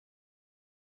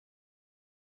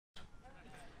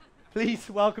Please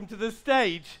welcome to the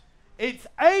stage, it's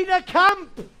Ada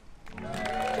Campe!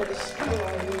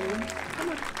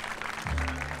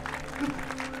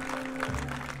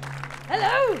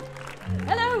 Hello!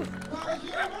 Hello!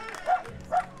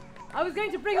 I was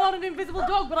going to bring on an invisible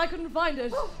dog, but I couldn't find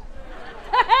it.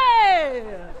 Hey!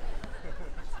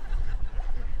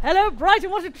 Hello,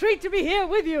 Brighton, what a treat to be here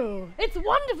with you. It's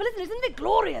wonderful, isn't it? Isn't it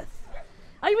glorious?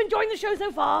 Are you enjoying the show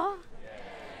so far?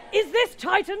 Is this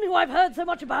Titan, who I've heard so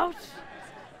much about?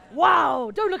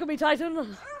 Wow, don't look at me,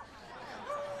 Titan.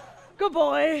 Good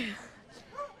boy.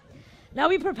 Now,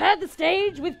 we prepared the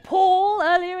stage with Paul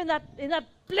earlier in that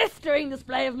blistering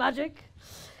display of magic.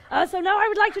 So now I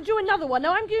would like to do another one.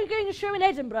 Now, I'm doing a show in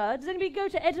Edinburgh. Does anybody go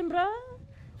to Edinburgh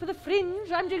for the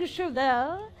Fringe? I'm doing a show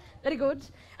there. Very good.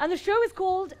 And the show is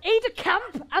called Ada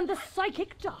Campe and the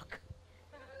Psychic Duck.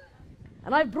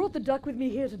 And I've brought the duck with me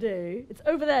here today. It's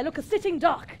over there. Look, a sitting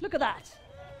duck. Look at that.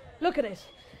 Look at it.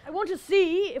 I want to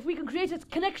see if we can create a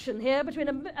connection here between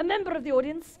a member of the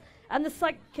audience and the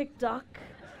psychic duck.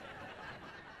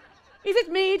 Is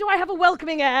it me? Do I have a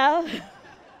welcoming air?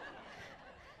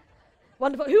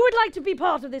 Wonderful. Who would like to be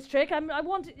part of this trick? I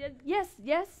want... yes.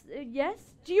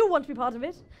 Do you want to be part of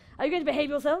it? Are you going to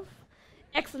behave yourself?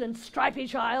 Excellent, stripy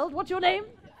child. What's your name?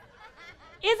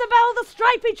 Isabel the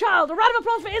stripy child. A round of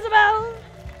applause for Isabel.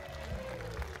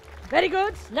 Very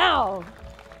good. Now,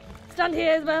 stand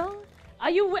here, Isabel.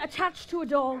 Are you attached to a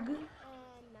dog?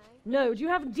 No. No. Do you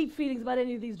have deep feelings about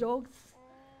any of these dogs?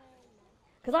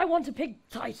 Because I want to pick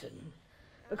Titan,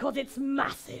 because it's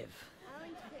massive.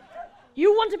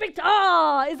 You want to pick...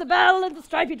 Isabel in the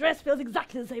stripy dress feels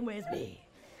exactly the same way as me.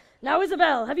 Now,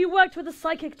 Isabel, have you worked with a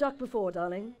psychic duck before,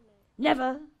 darling?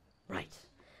 Never? Right.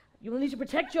 You will need to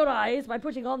protect your eyes by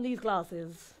putting on these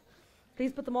glasses.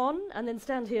 Please put them on and then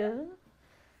stand here.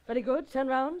 Very good. Turn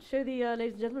round. Show the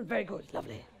ladies and gentlemen. Very good.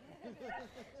 Lovely.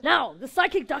 Now, the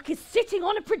psychic duck is sitting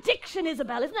on a prediction,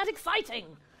 Isabel. Isn't that exciting?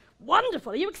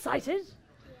 Wonderful. Are you excited?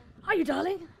 Yeah. Are you,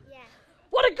 darling? Yeah.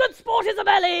 What a good sport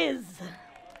Isabel is!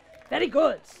 Very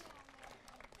good.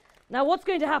 Now, what's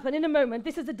going to happen in a moment?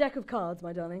 This is a deck of cards,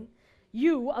 my darling.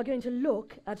 You are going to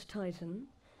look at Titan.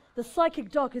 The psychic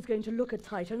duck is going to look at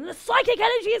Titan, and the psychic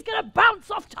energy is going to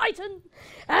bounce off Titan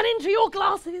and into your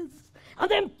glasses, and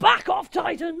then back off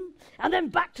Titan, and then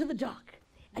back to the duck.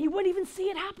 And you won't even see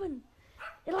it happen.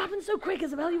 It'll happen so quick,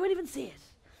 Isabel, you won't even see it.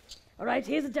 All right,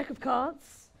 here's a deck of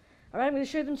cards. All right, I'm going to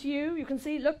show them to you. You can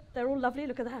see, look, they're all lovely.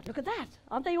 Look at that. Look at that.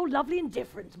 Aren't they all lovely and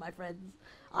different, my friends?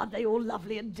 Aren't they all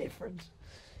lovely and different?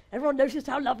 Everyone noticed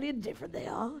how lovely and different they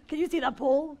are? Can you see that,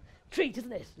 Paul? Treat,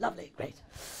 isn't it? Lovely, great.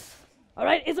 All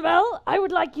right, Isabel, I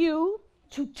would like you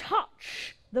to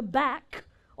touch the back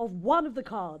of one of the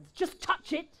cards. Just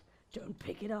touch it. Don't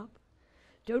pick it up.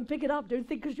 Don't pick it up. Don't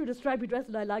think because you're in a stripy dress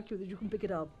and I like you that you can pick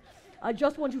it up. I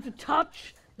just want you to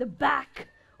touch the back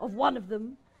of one of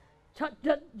them.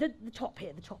 The top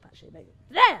here, the top actually, maybe.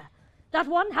 There! That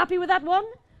one, happy with that one?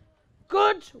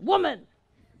 Good woman.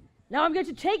 Now I'm going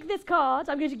to take this card,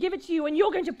 I'm going to give it to you, and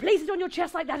you're going to place it on your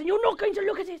chest like that, and you're not going to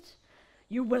look at it.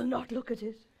 You will not look at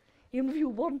it. Even if you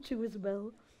want to,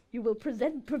 Isabel, you will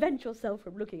prevent yourself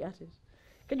from looking at it.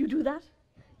 Can you do that?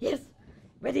 Yes.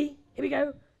 Ready? Here we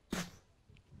go.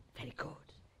 Very good.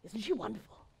 Isn't she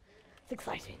wonderful? It's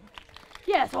exciting.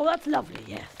 Yes, oh, that's lovely,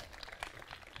 yes.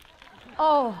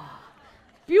 Oh,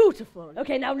 beautiful.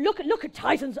 Okay, now look at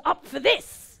Titan's up for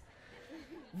this.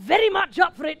 Very much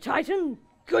up for it, Titan.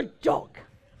 Good dog.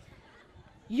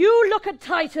 You look at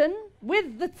Titan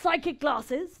with the psychic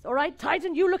glasses, all right?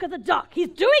 Titan, you look at the duck. He's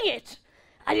doing it.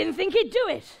 I didn't think he'd do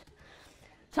it.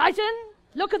 Titan,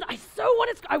 look at I so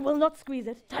want to... I will not squeeze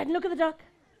it. Titan, look at the duck.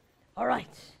 All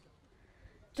right.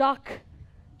 Duck,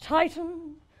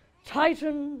 Titan,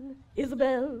 Titan,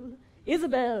 Isabel,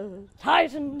 Isabel,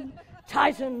 Titan,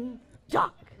 Titan,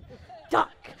 duck,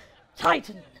 duck,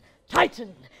 Titan,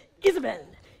 Titan, Isabel,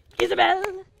 Isabel,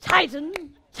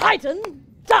 Titan, Titan,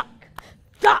 duck,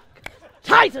 duck,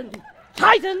 Titan,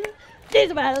 Titan,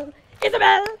 Isabel,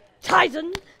 Isabel,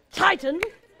 Titan, Titan,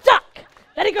 duck.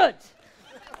 Very good.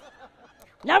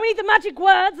 Now we need the magic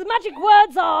words. The magic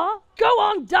words are, go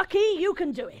on, ducky, you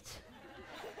can do it.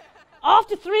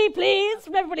 After 3, please,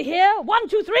 from everybody here. 1,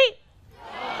 2, 3.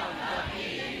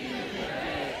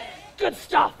 Good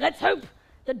stuff. Let's hope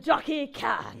the ducky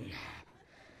can.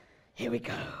 Here we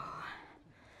go.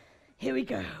 Here we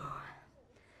go.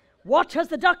 What has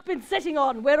the duck been sitting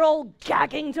on? We're all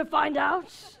gagging to find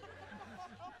out.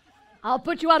 I'll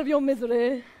put you out of your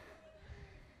misery.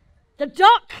 The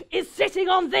duck is sitting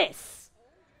on this.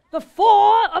 The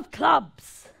 4 of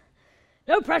clubs.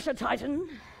 No pressure, Titan.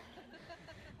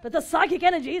 But the psychic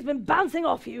energy has been bouncing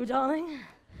off you, darling.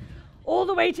 all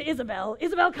the way to Isabel.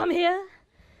 Isabel, come here.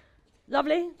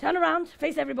 Lovely. Turn around.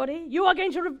 Face everybody. You are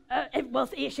going to,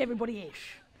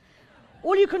 everybody-ish.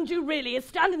 All you can do really is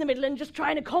stand in the middle and just try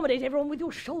and accommodate everyone with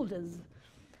your shoulders.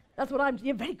 That's what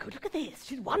you're very good. Look at this.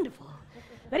 She's wonderful.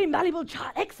 Very malleable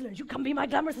child. Excellent. You come be my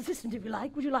glamorous assistant if you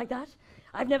like. Would you like that?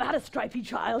 I've never had a stripy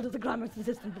child as a glamorous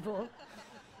assistant before.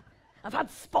 I've had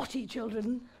spotty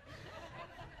children,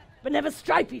 but never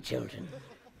stripy children.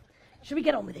 Shall we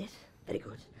get on with it? Very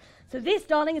good. So this,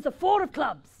 darling, is the 4 of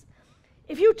clubs.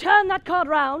 If you turn that card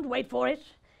round, wait for it,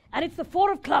 and it's the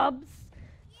 4 of clubs,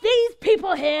 these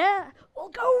people here will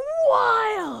go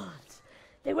wild.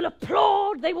 They will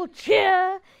applaud, they will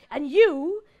cheer, and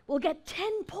you will get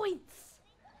 10 points.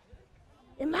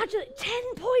 Imagine,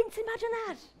 10 points, imagine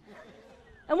that.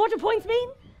 And what do points mean?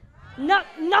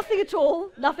 Nothing at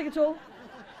all, nothing at all.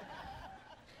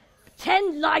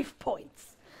 10 life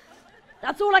points.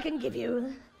 That's all I can give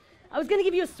you. I was going to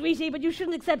give you a sweetie, but you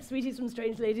shouldn't accept sweeties from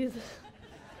strange ladies.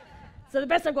 So the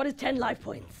best I've got is 10 life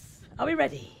points. Are we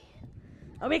ready?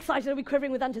 Are we excited? Are we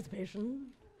quivering with anticipation?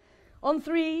 On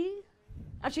 3.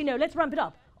 Actually, no, let's ramp it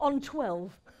up. On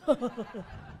 12.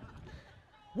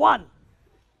 1.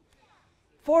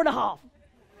 4.5.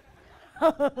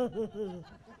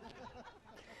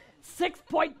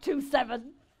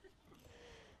 6.27.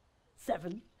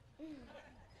 7.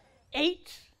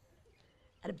 8.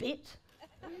 And a bit.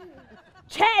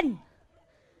 10.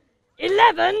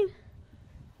 11.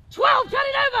 12. Turn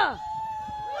it over.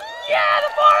 Yeah, the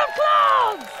 4 of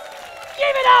clubs.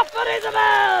 Give it up for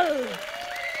Isabel.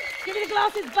 Give me the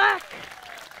glasses back.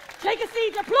 Take a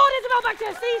seat. Applaud Isabel back to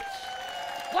her seat.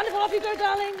 Wonderful. Off you go,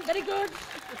 darling. Very good.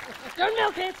 Don't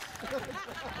milk it.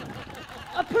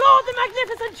 Applaud the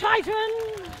magnificent Triton.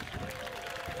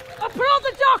 Applaud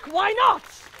the duck. Why not?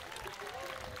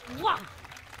 Mwah.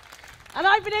 And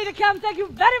I've been Ada Camp. Thank you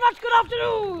very much. Good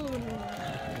afternoon.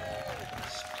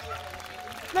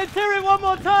 Let's hear it one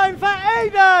more time for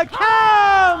Ada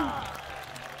Camp.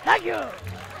 Thank you.